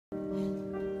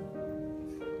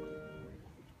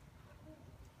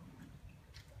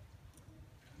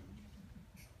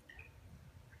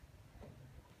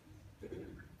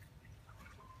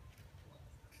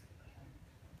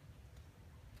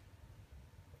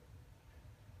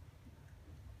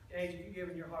Gage, have you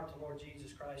given your heart to the Lord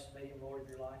Jesus Christ and made Him Lord of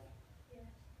your life? Yes.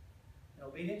 In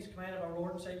obedience to the command of our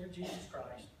Lord and Savior Jesus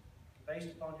Christ, based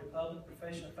upon your public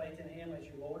profession of faith in Him as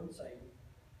your Lord and Savior,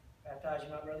 baptize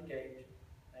you, my brother Gage, in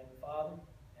the name of the Father,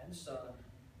 and the Son,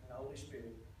 and the Holy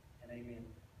Spirit, and amen.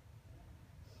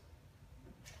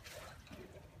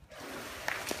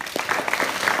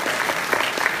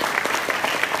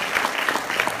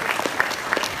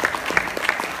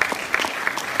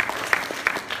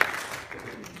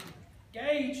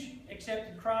 Gage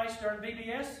accepted Christ during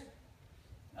VBS,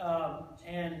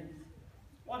 and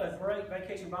what a great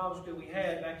vacation Bible school we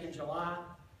had back in July.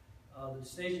 The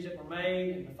decisions that were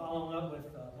made and the following up with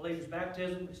believer's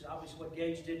baptism, which is obviously what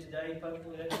Gage did today,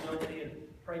 publicly let us know that he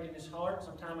had prayed in his heart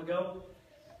some time ago.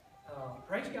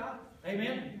 Praise God.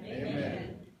 Amen.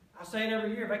 Amen. I say it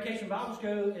every year, Vacation Bible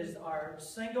School is our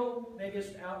single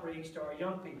biggest outreach to our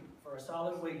young people for a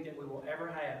solid week that we will ever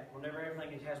have. We'll never ever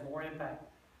think it has more impact.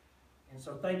 And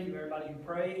so thank you everybody who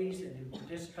prays and who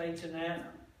participates in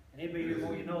that. And it'll be here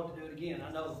before you know it to do it again.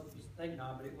 I know you think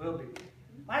not, but it will be.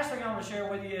 Last thing I want to share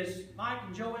with you is Mike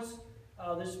and Joyce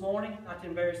this morning, not to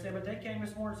embarrass them, but they came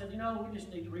this morning and said, you know, we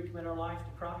just need to recommit our life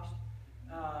to Christ.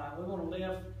 We want to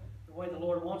live the way the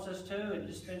Lord wants us to, and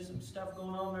just spend some stuff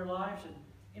going on in their lives. And,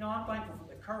 you know, I'm thankful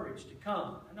for the courage to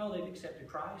come. I know they've accepted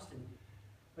Christ,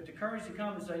 but the courage to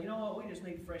come and say, you know what, we just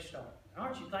need a fresh start. And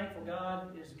aren't you thankful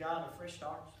God is a God of fresh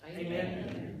starts? Amen.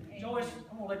 Amen. Joyce,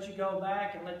 I'm going to let you go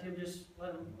back and let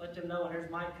them know, and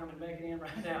there's Mike coming back in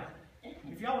right now.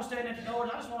 If y'all will stand at the doors,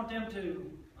 I just want them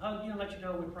to hug you and let you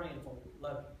know we're praying for you.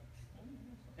 Love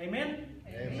you. Amen?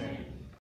 Amen.